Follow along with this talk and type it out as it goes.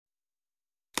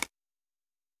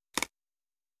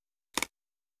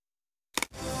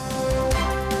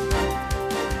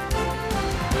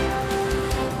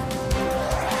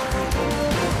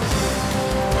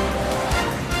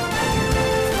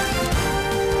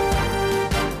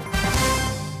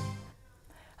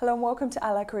Hello and welcome to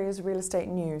AQARIYA's Real Estate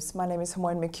News. My name is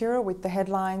Hermoine Macura with the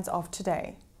headlines of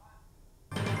today.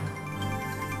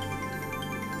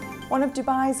 One of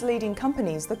Dubai's leading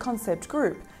companies, the Concept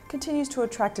Group, continues to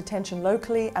attract attention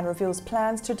locally and reveals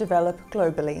plans to develop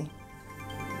globally.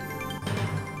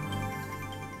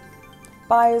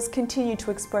 Buyers continue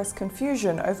to express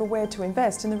confusion over where to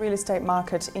invest in the real estate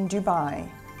market in Dubai.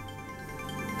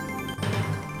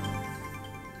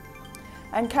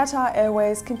 And Qatar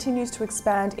Airways continues to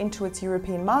expand into its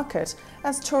European market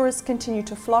as tourists continue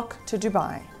to flock to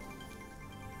Dubai.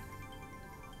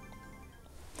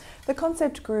 The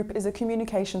Concept Group is a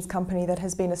communications company that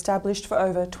has been established for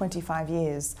over 25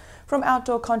 years. From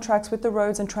outdoor contracts with the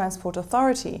Roads and Transport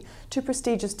Authority to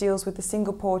prestigious deals with the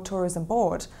Singapore Tourism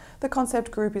Board, the Concept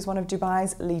Group is one of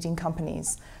Dubai's leading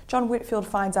companies. John Whitfield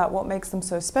finds out what makes them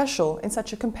so special in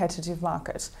such a competitive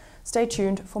market. Stay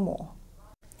tuned for more.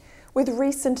 With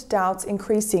recent doubts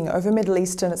increasing over Middle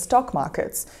Eastern stock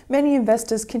markets, many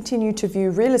investors continue to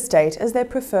view real estate as their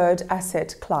preferred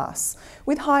asset class.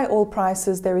 With high oil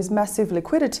prices, there is massive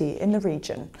liquidity in the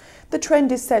region. The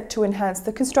trend is set to enhance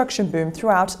the construction boom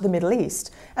throughout the Middle East,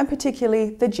 and particularly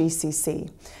the GCC.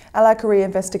 AQARIYA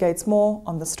investigates more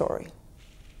on the story.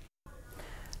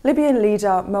 Libyan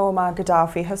leader Muammar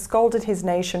Gaddafi has scolded his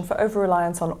nation for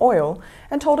over-reliance on oil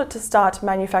and told it to start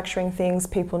manufacturing things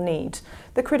people need.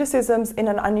 The criticisms in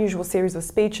an unusual series of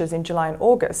speeches in July and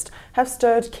August have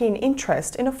stirred keen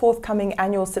interest in a forthcoming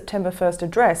annual September 1st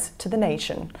address to the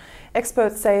nation.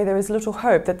 Experts say there is little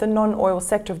hope that the non-oil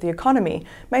sector of the economy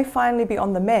may finally be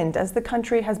on the mend as the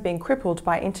country has been crippled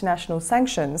by international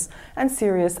sanctions and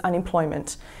serious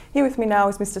unemployment. Here with me now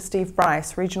is Mr. Steve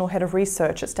Bryce, Regional Head of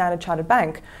Research at Standard Chartered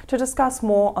Bank, to discuss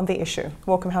more on the issue.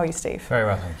 Welcome, how are you, Steve? Very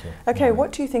well, thank you. Okay,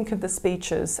 what do you think of the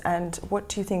speeches and what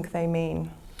do you think they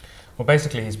mean? Well,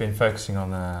 basically he's been focusing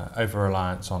on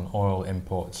over-reliance on oil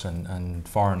imports and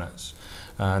foreigners.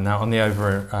 Now, on the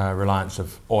over-reliance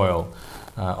of oil,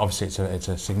 obviously it's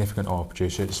a significant oil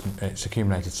producer. It's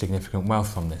accumulated significant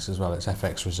wealth from this as well. Its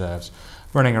FX reserves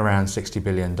running around $60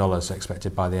 billion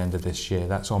expected by the end of this year.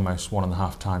 That's almost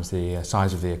 1.5 times the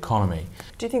size of the economy.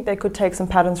 Do you think they could take some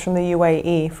patterns from the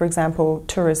UAE, for example,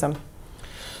 tourism?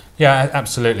 Yeah,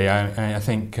 absolutely. I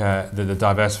think the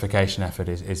diversification effort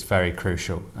is very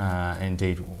crucial.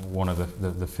 Indeed, one of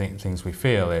the things we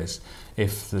feel is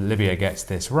if Libya gets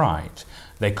this right,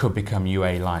 they could become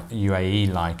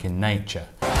UAE-like in nature.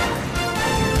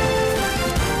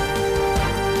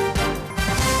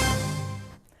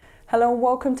 Hello and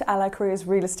welcome to AQARIYA's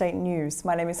Real Estate News.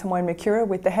 My name is Hermoine Macura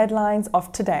with the headlines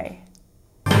of today.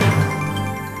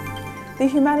 The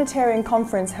humanitarian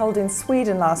conference held in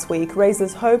Sweden last week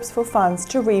raises hopes for funds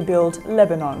to rebuild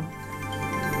Lebanon.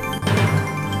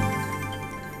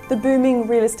 The booming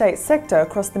real estate sector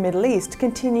across the Middle East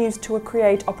continues to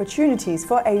create opportunities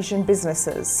for Asian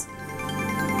businesses.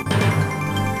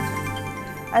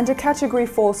 And a Category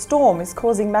 4 storm is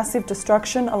causing massive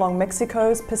destruction along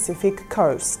Mexico's Pacific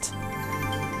coast.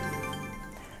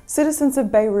 Citizens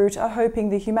of Beirut are hoping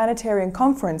the humanitarian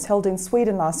conference held in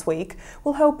Sweden last week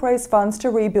will help raise funds to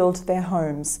rebuild their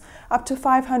homes. Up to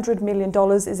 $500 million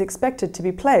is expected to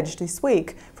be pledged this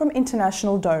week from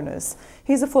international donors.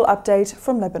 Here's a full update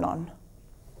from Lebanon.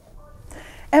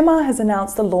 Emaar has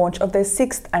announced the launch of their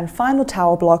 6th and final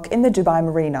tower block in the Dubai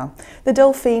Marina. The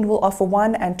Delphine will offer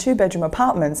 1- and 2-bedroom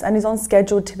apartments and is on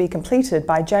schedule to be completed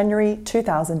by January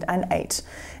 2008.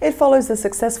 It follows the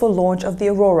successful launch of the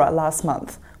Aurora last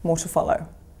month. More to follow.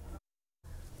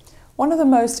 One of the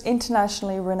most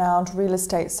internationally renowned real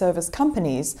estate service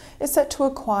companies is set to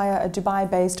acquire a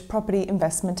Dubai-based property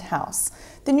investment house.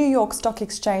 The New York Stock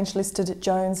Exchange-listed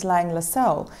Jones Lang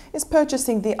LaSalle is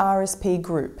purchasing the RSP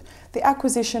Group. The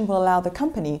acquisition will allow the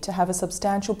company to have a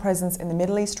substantial presence in the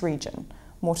Middle East region.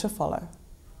 More to follow.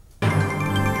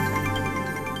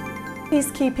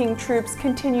 Peacekeeping troops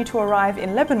continue to arrive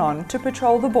in Lebanon to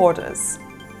patrol the borders.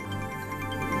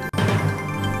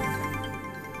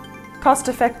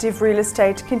 Cost-effective real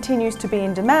estate continues to be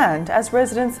in demand as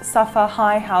residents suffer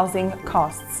high housing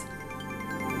costs.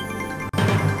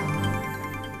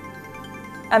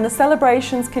 And the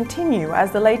celebrations continue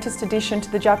as the latest addition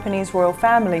to the Japanese royal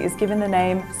family is given the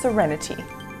name Serenity.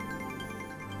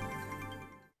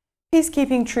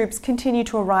 Peacekeeping troops continue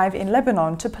to arrive in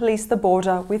Lebanon to police the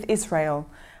border with Israel.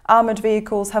 Armoured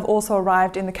vehicles have also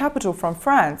arrived in the capital from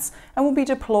France and will be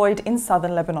deployed in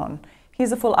southern Lebanon.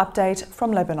 Here's a full update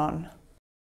from Lebanon.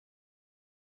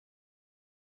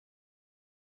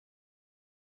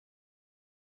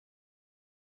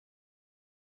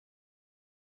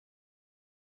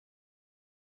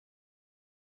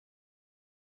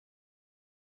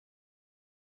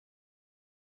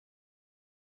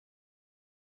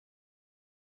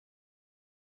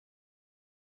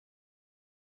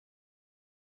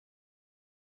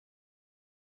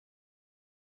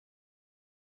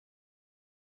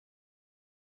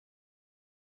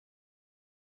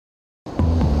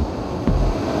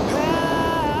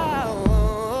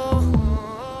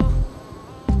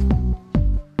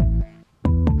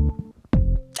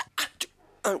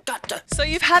 So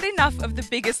you've had enough of the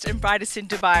biggest and brightest in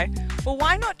Dubai. Well,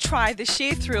 why not try the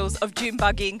sheer thrills of dune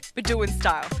bugging Bedouin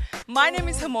style? My name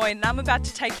is Hermoine and I'm about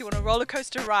to take you on a roller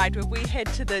coaster ride where we head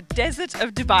to the desert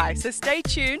of Dubai. So stay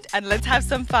tuned and let's have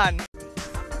some fun.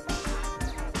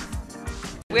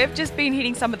 We've just been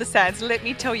hitting some of the sands. Let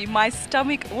me tell you, my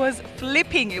stomach was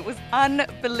flipping. It was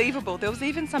unbelievable. There was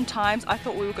even some times I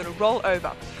thought we were going to roll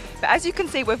over. But as you can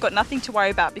see, we've got nothing to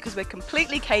worry about because we're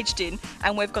completely caged in,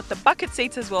 and we've got the bucket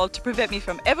seats as well to prevent me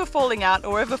from ever falling out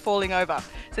or ever falling over.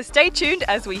 So stay tuned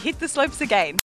as we hit the slopes again.